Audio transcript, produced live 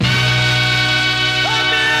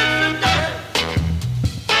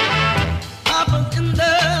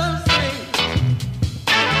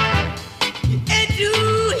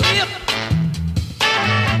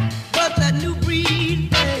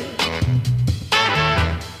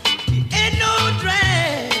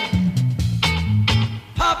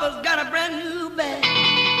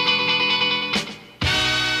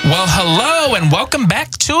and welcome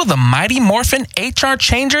back to the Mighty Morphing HR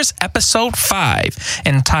Changers episode 5,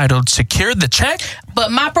 entitled Secure the Check,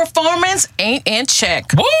 but my performance ain't in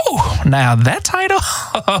check. Woo! Now that title,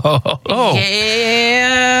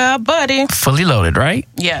 yeah, buddy. Fully loaded, right?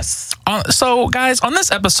 Yes. So, guys, on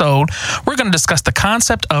this episode, we're going to discuss the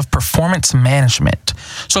concept of performance management.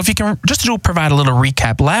 So, if you can just provide a little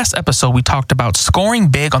recap, last episode we talked about scoring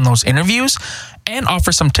big on those interviews and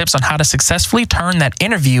offer some tips on how to successfully turn that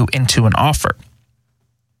interview into an offer.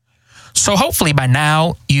 So, hopefully by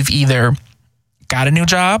now you've either got a new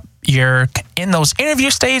job, you're in those interview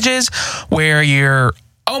stages where you're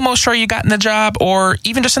almost sure you got in the job, or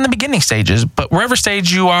even just in the beginning stages. But wherever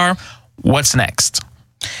stage you are, what's next?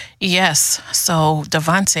 Yes. So,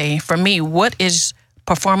 Davonte, for me, what is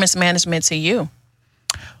performance management to you?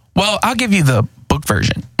 Well, I'll give you the book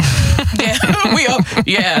version.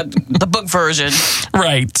 The book version.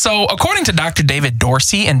 Right. So, according to Dr. David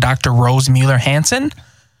Dorsey and Dr. Rose Mueller-Hansen,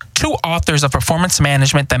 two authors of performance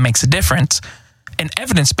management that makes a difference, an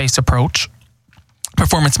evidence-based approach,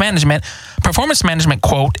 performance management,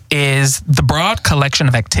 quote, is the broad collection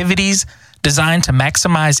of activities designed to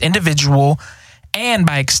maximize individual and,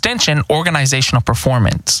 by extension, organizational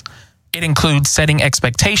performance. It includes setting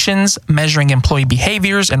expectations, measuring employee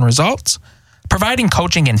behaviors and results, providing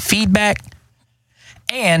coaching and feedback,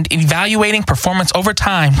 and evaluating performance over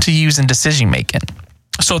time to use in decision-making.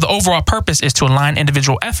 So the overall purpose is to align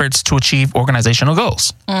individual efforts to achieve organizational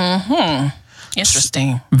goals. Mm-hmm.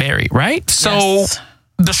 Interesting. Very, right? Yes. So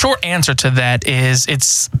the short answer to that is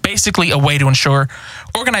it's basically a way to ensure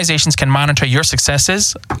organizations can monitor your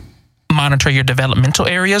successes, monitor your developmental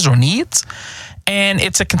areas or needs, and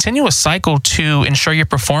it's a continuous cycle to ensure your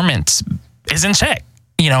performance is in check.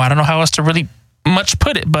 I don't know how else to really much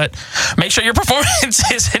put it, but make sure your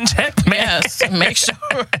performance is in check, man. Yes, make sure.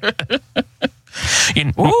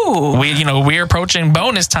 We're approaching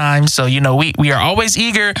bonus time, so we are always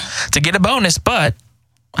eager to get a bonus, but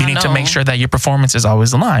you need to make sure that your performance is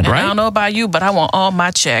always aligned, right? I don't know about you, but I want all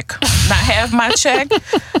my check. Not half my check.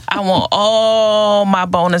 I want all my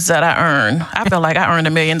bonus that I earn. I feel like I earned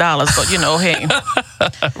 $1 million, but hey.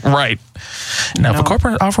 Right. Now, if a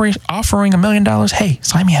corporate offering $1 million, hey,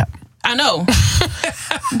 sign me up. I know.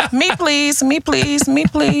 Me please, me please, me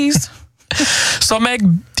please. So, Meg,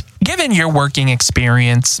 given your working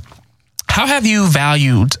experience, how have you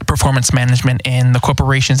valued performance management in the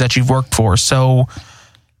corporations that you've worked for? So,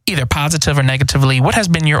 either positive or negatively, what has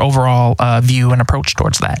been your overall view and approach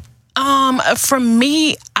towards that? For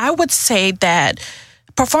me, I would say that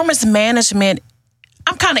performance management,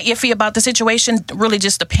 I'm kind of iffy about the situation, really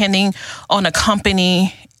just depending on the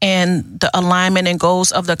company and the alignment and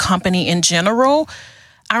goals of the company in general.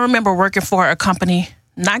 I remember working for a company,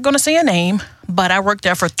 not going to say a name, but I worked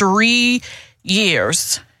there for 3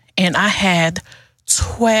 years, and I had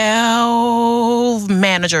 12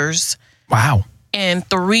 managers. Wow. In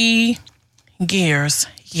 3 years.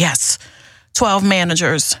 Yes. 12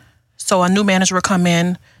 managers. So a new manager would come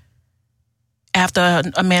in after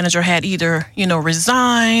a manager had either,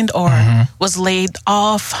 resigned or was laid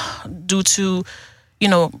off due to,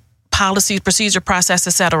 policies, procedure, process,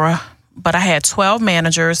 etc. But I had 12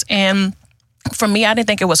 managers, and for me, I didn't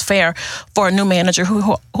think it was fair for a new manager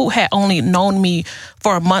who had only known me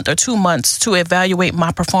for a month or 2 months to evaluate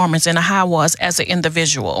my performance and how I was as an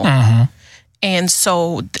individual. Mm-hmm. And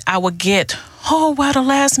so I would get, the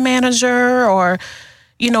last manager, or,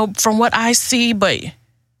 from what I see, but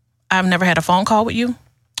I've never had a phone call with you.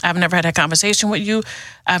 I've never had a conversation with you.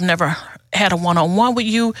 I've never had a one-on-one with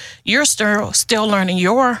you. You're still learning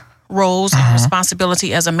your roles and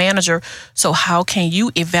responsibility as a manager. So how can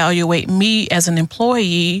you evaluate me as an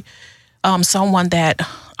employee, someone that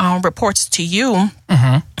reports to you,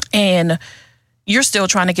 and you're still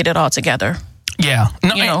trying to get it all together? Yeah,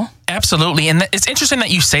 no, absolutely. And it's interesting that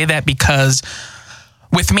you say that, because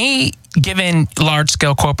with me, given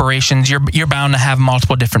large-scale corporations, you're bound to have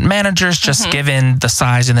multiple different managers, just given the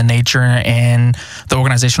size and the nature and the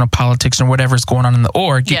organizational politics and whatever's going on in the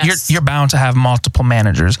org. Yes. You're bound to have multiple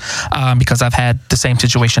managers, because I've had the same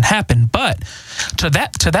situation happen. But to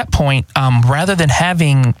that point, rather than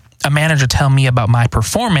having a manager tell me about my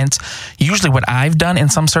performance, usually what I've done in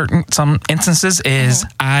some instances is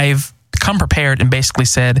I've come prepared and basically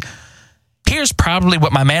said, here's probably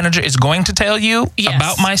what my manager is going to tell you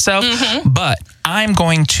about myself, but I'm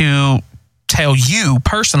going to tell you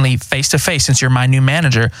personally, face to face, since you're my new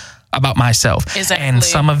manager, about myself. Exactly. And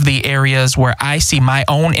some of the areas where I see my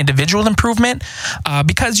own individual improvement,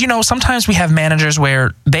 because, sometimes we have managers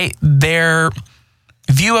where they're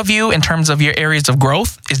view of you in terms of your areas of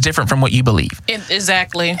growth is different from what you believe.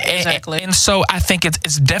 Exactly. And so I think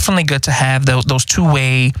it's definitely good to have those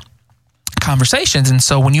two-way conversations. And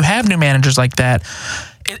so when you have new managers like that,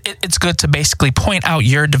 it's good to basically point out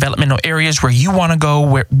your developmental areas where you want to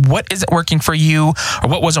go, what isn't working for you, or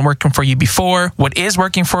what wasn't working for you before, what is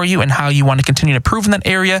working for you, and how you want to continue to improve in that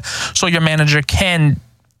area, so your manager can,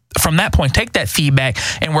 from that point, take that feedback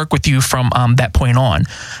and work with you from that point on.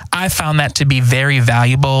 I found that to be very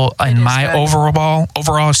valuable in my overall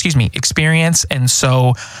experience. And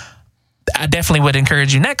so I definitely would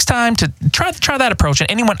encourage you next time to try that approach.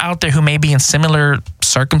 And anyone out there who may be in similar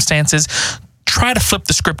circumstances, try to flip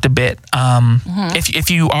the script a bit if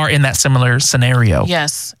you are in that similar scenario.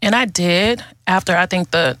 Yes. And I did after, I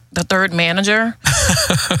think, the third manager.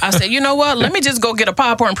 I said, you know what? Let me just go get a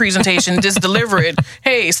PowerPoint presentation, just deliver it.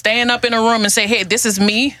 Hey, stand up in a room and say, hey, this is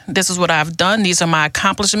me. This is what I've done. These are my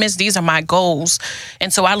accomplishments. These are my goals.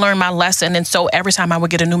 And so I learned my lesson. And so every time I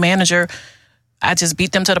would get a new manager, I just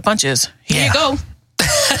beat them to the punches. Here you go.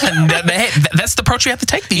 That's the approach you have to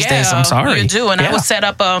take these days. I'm sorry. You do. And I would set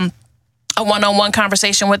up a one-on-one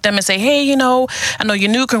conversation with them and say, hey, I know you're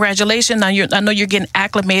new. Congratulations. I know you're getting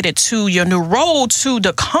acclimated to your new role, to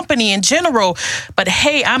the company in general. But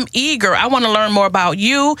hey, I'm eager. I want to learn more about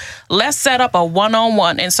you. Let's set up a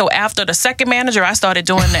one-on-one. And so after the second manager, I started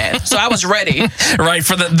doing that. So I was ready. Right,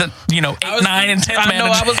 for the 8, 9, and 10th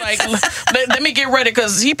manager. I was like, let me get ready,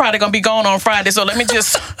 because he probably going to be gone on Friday. So let me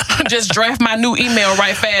just draft my new email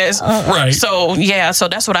right fast. Right. So, so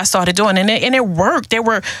that's what I started doing. And it worked. They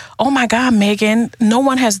were, oh my God, Megan, no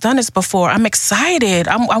one has done this before. I'm excited.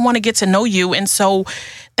 I want to get to know you. And so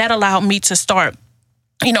that allowed me to start,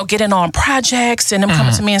 getting on projects, and them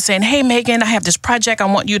coming to me and saying, hey, Megan, I have this project I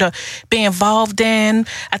want you to be involved in.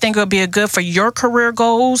 I think it would be good for your career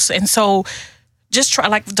goals. And so just try,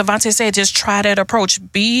 like Davonte said, just try that approach.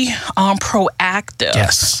 Be proactive.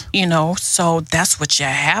 Yes. So that's what you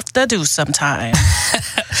have to do sometimes.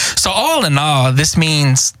 So all in all, this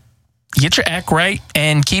means get your act right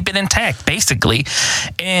and keep it intact, basically.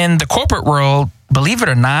 In the corporate world, believe it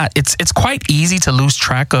or not, it's quite easy to lose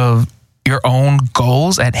track of your own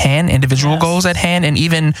goals at hand, individual goals at hand, and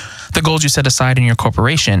even the goals you set aside in your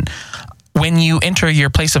corporation. When you enter your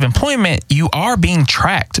place of employment, you are being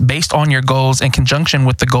tracked based on your goals in conjunction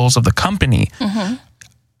with the goals of the company. Mm-hmm.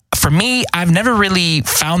 For me, I've never really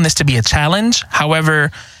found this to be a challenge.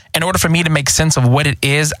 However, in order for me to make sense of what it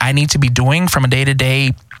is I need to be doing from a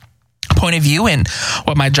day-to-day point of view and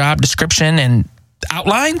what my job description and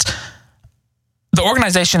outlines, the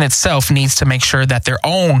organization itself needs to make sure that their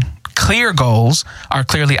own clear goals are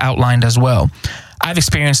clearly outlined as well. I've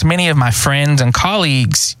experienced many of my friends and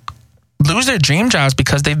colleagues lose their dream jobs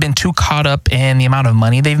because they've been too caught up in the amount of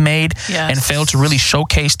money they've made and failed to really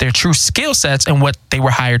showcase their true skill sets and what they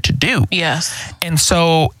were hired to do. Yes. And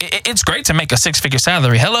so it's great to make a 6-figure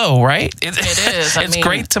salary. Hello, right? It is. It's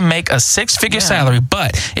great to make a 6-figure salary,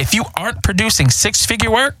 but if you aren't producing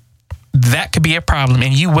 6-figure work, that could be a problem.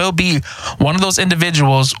 And you will be one of those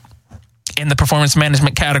individuals in the performance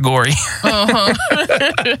management category.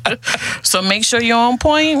 So make sure you're on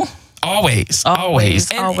point. Always.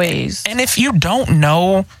 And if you don't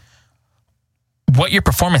know what your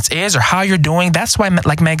performance is or how you're doing, that's why,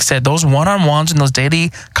 like Meg said, those one-on-ones and those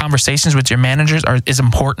daily conversations with your managers is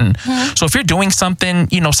important. Mm-hmm. So if you're doing something,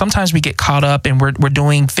 sometimes we get caught up and we're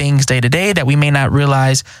doing things day to day that we may not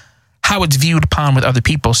realize how it's viewed upon with other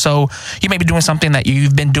people. So you may be doing something that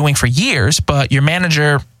you've been doing for years, but your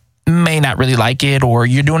manager may not really like it, or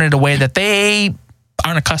you're doing it in a way that they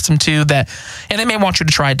aren't accustomed to, and they may want you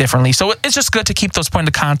to try it differently. So it's just good to keep those points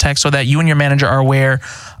of contact so that you and your manager are aware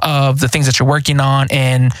of the things that you're working on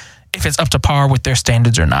and if it's up to par with their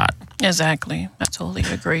standards or not. Exactly. I totally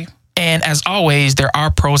agree. And as always, there are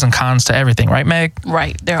pros and cons to everything, right, Meg?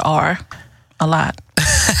 Right. There are a lot.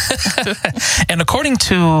 And according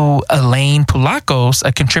to Elaine Poulakos,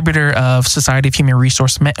 a contributor of Society of Human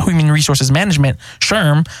Resources Management,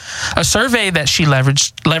 SHRM, a survey that she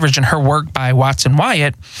leveraged in her work by Watson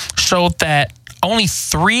Wyatt showed that only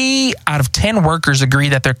 3 out of 10 workers agree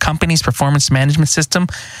that their company's performance management system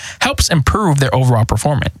helps improve their overall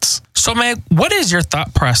performance. So, Meg, what is your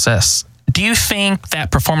thought process? Do you think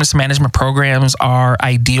that performance management programs are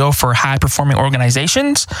ideal for high-performing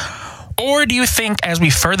organizations? Or do you think as we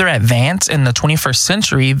further advance in the 21st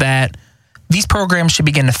century that these programs should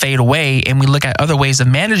begin to fade away and we look at other ways of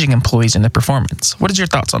managing employees and their performance? What is your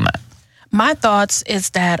thoughts on that? My thoughts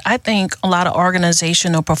is that I think a lot of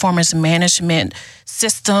organizational performance management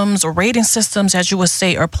systems or rating systems, as you would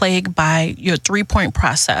say, are plagued by your 3-point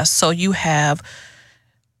process. So you have,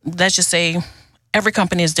 let's just say, every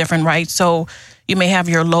company is different, right? So you may have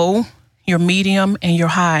your low, your medium, and your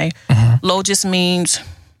high. Low just means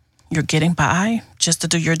you're getting by just to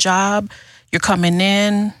do your job. You're coming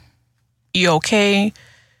in, you're okay.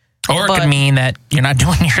 Or it could mean that you're not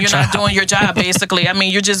doing your job. You're not doing your job, basically. I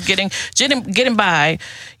mean, you're just getting by.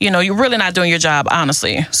 You're really not doing your job,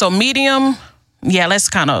 honestly. So medium, yeah, let's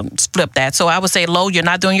kind of flip that. So I would say low, you're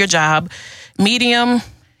not doing your job. Medium,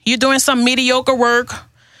 you're doing some mediocre work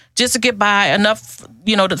just to get by enough,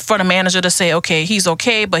 for the manager to say, okay, he's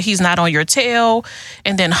okay, but he's not on your tail.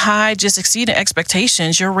 And then high, just exceeding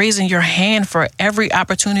expectations. You're raising your hand for every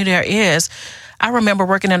opportunity there is. I remember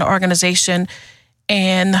working in an organization,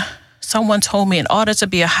 and someone told me in order to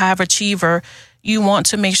be a high achiever, you want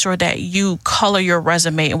to make sure that you color your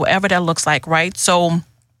resume and whatever that looks like, right? So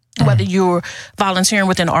whether you're volunteering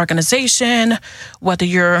with an organization, whether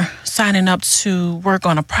you're signing up to work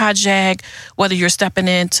on a project, whether you're stepping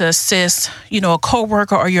in to assist, a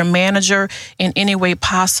coworker or your manager in any way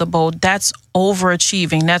possible, that's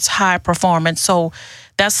overachieving. That's high performance. So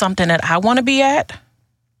that's something that I want to be at.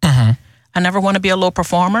 I never want to be a low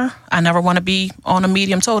performer. I never want to be on a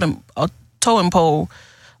medium totem pole.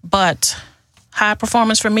 But high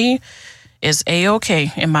performance for me is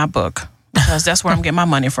A-OK in my book, because that's where I'm getting my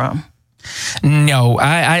money from. No,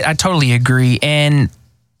 I totally agree. And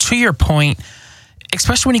to your point,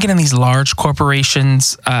 especially when you get in these large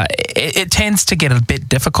corporations, it tends to get a bit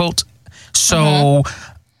difficult. So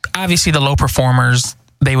obviously the low performers,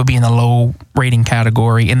 they would be in the low rating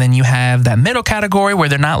category. And then you have that middle category where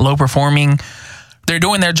they're not low performing. They're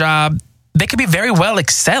doing their job. They could be very well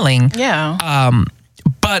excelling. Yeah.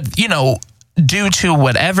 But, due to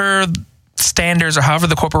whatever standards or however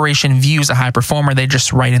the corporation views a high performer, they're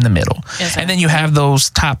just right in the middle. Exactly. And then you have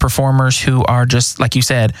those top performers who are just, like you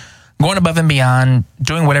said, going above and beyond,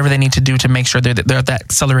 doing whatever they need to do to make sure they're at that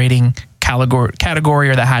accelerating category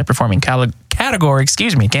or that high performing category.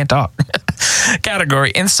 Can't talk.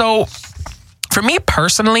 Category. And so for me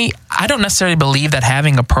personally, I don't necessarily believe that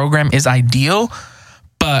having a program is ideal,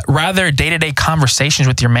 but rather day-to-day conversations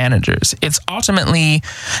with your managers. It's ultimately,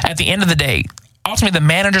 at the end of the day, the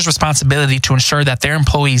manager's responsibility to ensure that their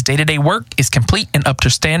employees' day-to-day work is complete and up to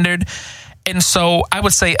standard. And so I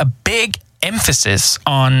would say a big emphasis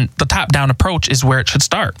on the top-down approach is where it should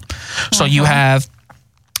start. So you have,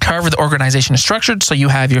 however the organization is structured, so you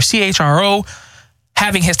have your CHRO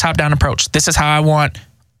having his top-down approach. This is how I want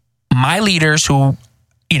my leaders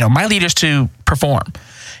to perform.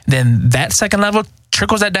 Then that second level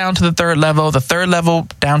trickles that down to the third level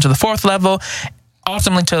down to the fourth level,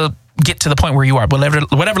 ultimately to get to the point where you are,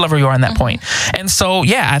 whatever level you are in that point. And so,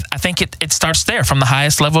 yeah, I think it starts there from the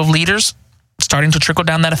highest level of leaders, starting to trickle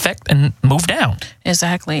down that effect and move down.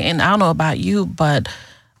 Exactly. And I don't know about you, but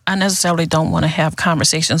I necessarily don't want to have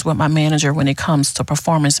conversations with my manager when it comes to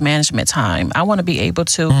performance management time. I want to be able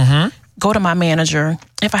to go to my manager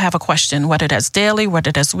if I have a question, whether that's daily,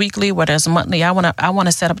 whether that's weekly, whether that's monthly. I want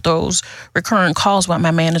to set up those recurring calls with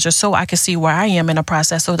my manager so I can see where I am in the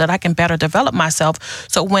process, so that I can better develop myself.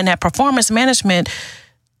 So when that performance management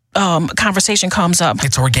conversation comes up,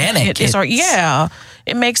 it's organic.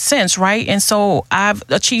 It makes sense, right? And so I've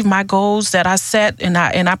achieved my goals that I set and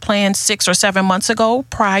I planned 6 or 7 months ago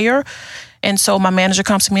prior. And so my manager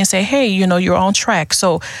comes to me and say, hey, you're on track.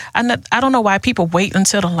 So I don't know why people wait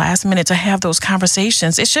until the last minute to have those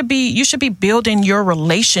conversations. You should be building your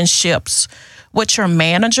relationships with your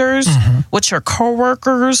managers, with your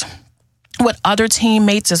coworkers, with other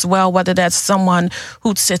teammates as well, whether that's someone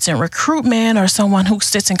who sits in recruitment or someone who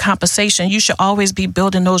sits in compensation. You should always be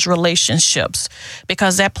building those relationships,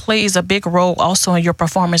 because that plays a big role also in your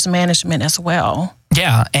performance management as well.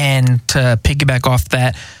 Yeah, and to piggyback off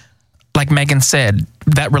that, like Megan said,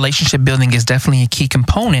 that relationship building is definitely a key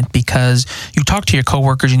component, because you talk to your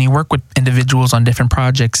coworkers and you work with individuals on different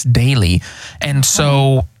projects daily. And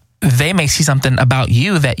so they may see something about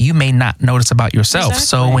you that you may not notice about yourself. Exactly.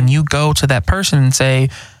 So when you go to that person and say,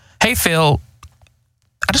 hey, Phil,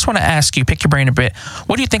 I just want to ask you, pick your brain a bit.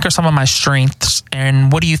 What do you think are some of my strengths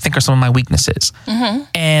and what do you think are some of my weaknesses?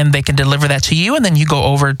 And they can deliver that to you. And then you go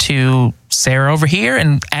over to Sarah over here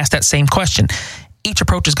and ask that same question. Each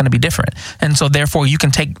approach is going to be different. And so therefore you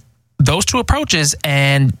can take those two approaches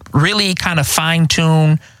and really kind of fine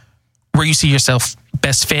tune where you see yourself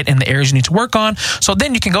best fit in the areas you need to work on. So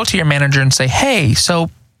then you can go to your manager and say, hey, so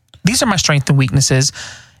these are my strengths and weaknesses.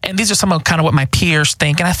 And these are some of kind of what my peers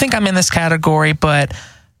think. And I think I'm in this category, but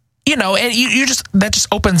and that just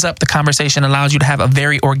opens up the conversation, allows you to have a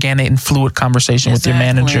very organic and fluid conversation with your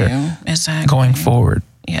manager going forward.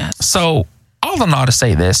 Yes. So all in all, to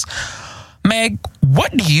say this, Meg,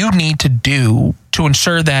 what do you need to do to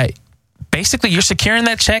ensure that basically you're securing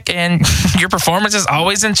that check and your performance is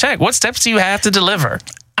always in check. What steps do you have to deliver?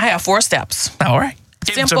 I have 4 steps. All right.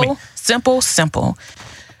 Give them to me. Simple.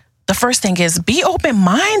 The first thing is be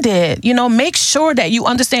open-minded. Make sure that you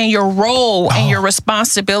understand your role and your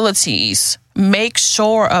responsibilities. Make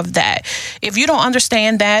sure of that. If you don't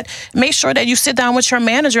understand that, make sure that you sit down with your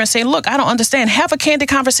manager and say, look, I don't understand. Have a candid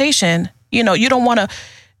conversation. You don't want to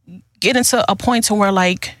get into a point to where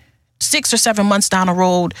like 6 or 7 months down the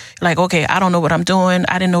road, like, okay, I don't know what I'm doing.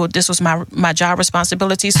 I didn't know this was my job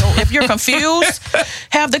responsibility. So if you're confused,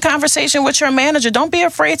 have the conversation with your manager. Don't be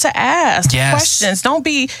afraid to ask questions. Don't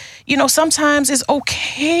be, sometimes it's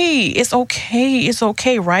okay. It's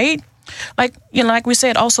okay, right? Like we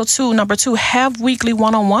said also too, number 2, have weekly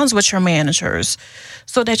one-on-ones with your managers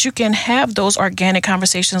so that you can have those organic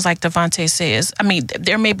conversations like Davonte says. I mean,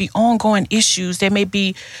 there may be ongoing issues. There may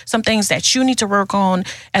be some things that you need to work on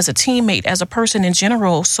as a teammate, as a person in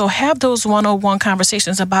general. So have those one-on-one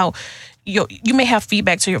conversations about you may have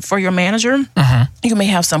feedback for your manager. Mm-hmm. You may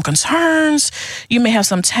have some concerns. You may have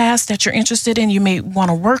some tasks that you're interested in. You may want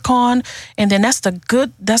to work on, and then that's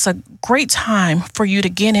a great time for you to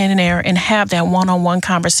get in there and have that one-on-one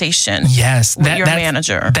conversation. Yes, with your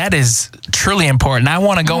manager. That is truly important. I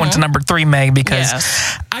want to go into number 3, Meg, because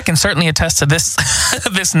I can certainly attest to this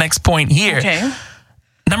this next point here. Okay.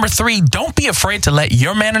 Number 3, don't be afraid to let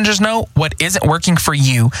your managers know what isn't working for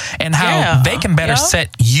you and how they can better set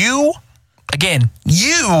you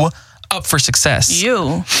up for success.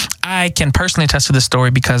 I can personally attest to this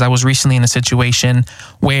story because I was recently in a situation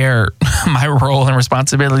where my role and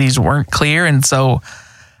responsibilities weren't clear. And so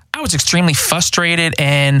I was extremely frustrated,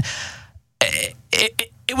 and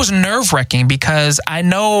it was nerve-wracking because I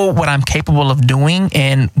know what I'm capable of doing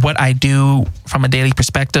and what I do from a daily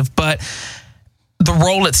perspective. But the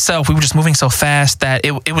role itself, we were just moving so fast that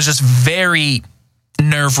it was just very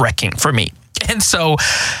nerve-wracking for me. And so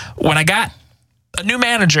when I got a new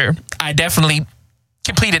manager, I definitely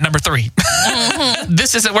completed number 3. Mm-hmm.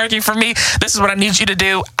 This isn't working for me. This is what I need you to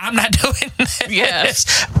do. I'm not doing this.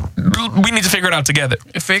 Yes. We need to figure it out together.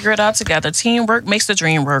 Teamwork makes the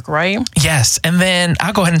dream work, right? Yes. And then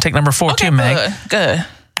I'll go ahead and take number 4 too, Meg. Good.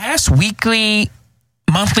 Ask weekly,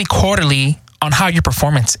 monthly, quarterly on how your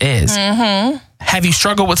performance is. Mm-hmm. Have you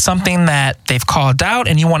struggled with something that they've called out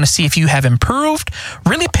and you want to see if you have improved?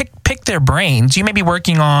 Really pick their brains. You may be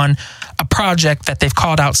working on a project that they've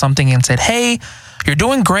called out something and said, hey, you're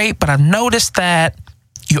doing great, but I've noticed that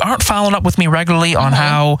you aren't following up with me regularly on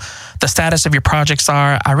how the status of your projects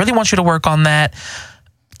are. I really want you to work on that.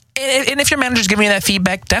 And if your manager's giving you that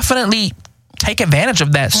feedback, definitely take advantage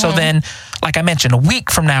of that. So then, like I mentioned, a week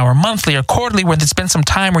from now or monthly or quarterly where there's been some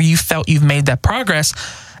time where you felt you've made that progress,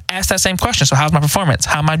 ask that same question. So how's my performance?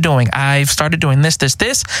 How am I doing? I've started doing this.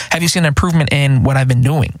 Have you seen an improvement in what I've been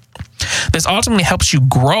doing? This ultimately helps you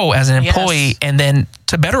grow as an employee and then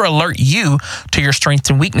to better alert you to your strengths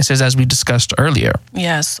and weaknesses as we discussed earlier.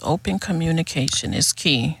 Yes, open communication is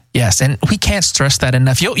key. Yes, and we can't stress that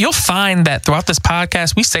enough. You'll find that throughout this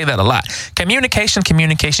podcast, we say that a lot. Communication.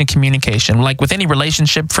 Like with any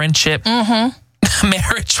relationship, friendship,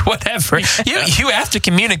 marriage, whatever, you have to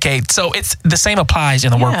communicate. So it's the same applies in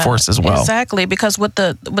the workforce as well. Exactly, because with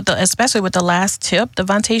the especially with the last tip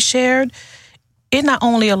Davonte shared, it not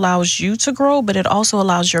only allows you to grow, but it also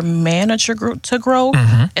allows your manager to grow,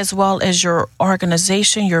 as well as your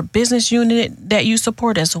organization, your business unit that you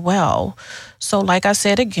support as well. So like I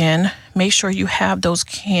said again, make sure you have those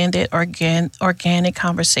candid, organic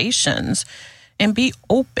conversations and be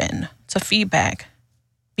open to feedback.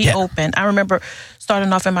 Be open. I remember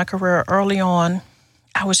starting off in my career early on,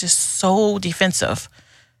 I was just so defensive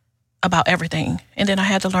about everything. And then I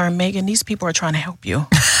had to learn, Megan, these people are trying to help you.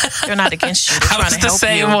 They're not against you. They're trying to help you. I was the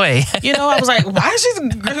same way. I was like, why is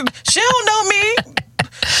she don't know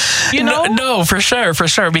me? No, for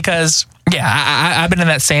sure. Because, I've been in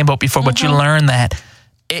that same boat before, but you learn that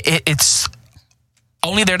it's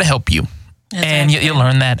only there to help you. Exactly. And you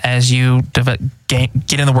learn that as you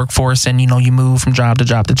get in the workforce and, you move from job to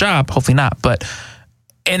job to job. Hopefully not. But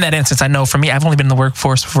in that instance, I know for me, I've only been in the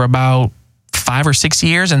workforce for about 5 or 6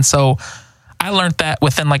 years. And so I learned that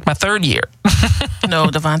within like my 3rd year. No,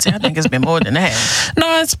 Davonte, I think it's been more than that.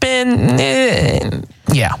 No, it's been,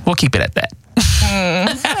 we'll keep it at that.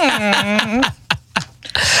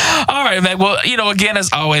 All right, Meg. Well, again,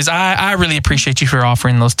 as always, I really appreciate you for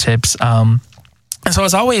offering those tips. And so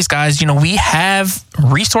as always, guys, we have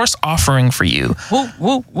resource offering for you.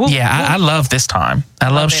 I love this time. I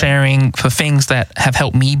love sharing the things that have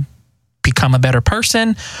helped me become a better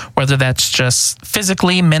person, whether that's just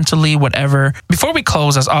physically, mentally, whatever. Before we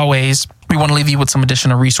close, as always, we want to leave you with some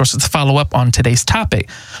additional resources to follow up on today's topic.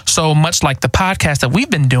 So much like the podcast that we've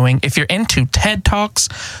been doing, if you're into TED Talks,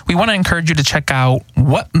 we want to encourage you to check out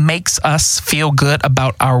What Makes Us Feel Good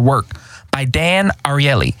About Our Work by Dan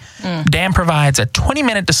Ariely. Dan provides a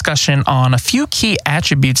 20-minute discussion on a few key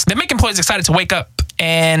attributes that make employees excited to wake up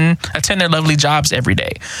and attend their lovely jobs every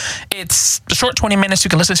day. It's a short 20 minutes. You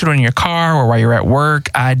can listen to it in your car or while you're at work.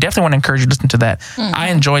 I definitely want to encourage you to listen to that.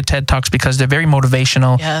 I enjoy TED Talks because they're very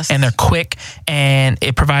motivational and they're quick, and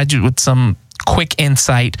it provides you with some quick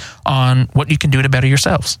insight on what you can do to better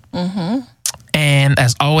yourselves. And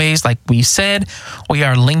as always, like we said, we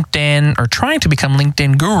are LinkedIn or trying to become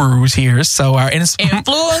LinkedIn gurus here. So our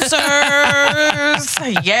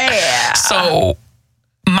influencers. Yeah. So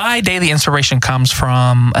my daily inspiration comes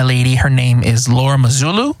from a lady. Her name is Laura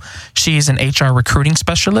Mazzulu. She's an HR recruiting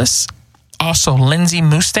specialist. Also, Lindsay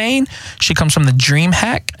Mustaine. She comes from the Dream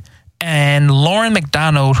Hack. And Lauren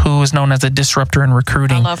McDonald, who is known as a disruptor in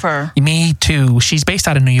recruiting. I love her. Me too. She's based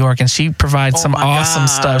out of New York, and she provides some awesome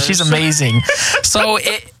stuff. She's amazing. So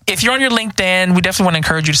if you're on your LinkedIn, we definitely want to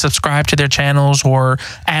encourage you to subscribe to their channels or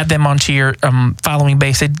add them onto your following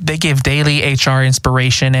base. They give daily HR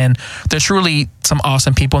inspiration, and they're truly some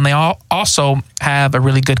awesome people. And they also have a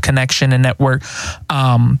really good connection and network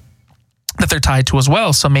that they're tied to as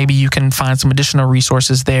well. So maybe you can find some additional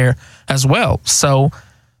resources there as well. So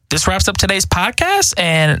this wraps up today's podcast.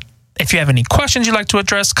 And if you have any questions you'd like to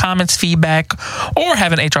address, comments, feedback, or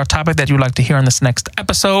have an HR topic that you'd like to hear on this next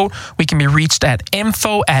episode, we can be reached at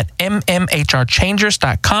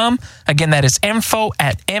info@mmhrchangers.com. Again, that is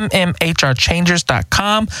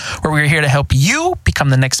info@mmhrchangers.com, where we're here to help you become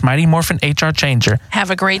the next Mighty Morphin HR Changer.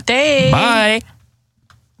 Have a great day. Bye.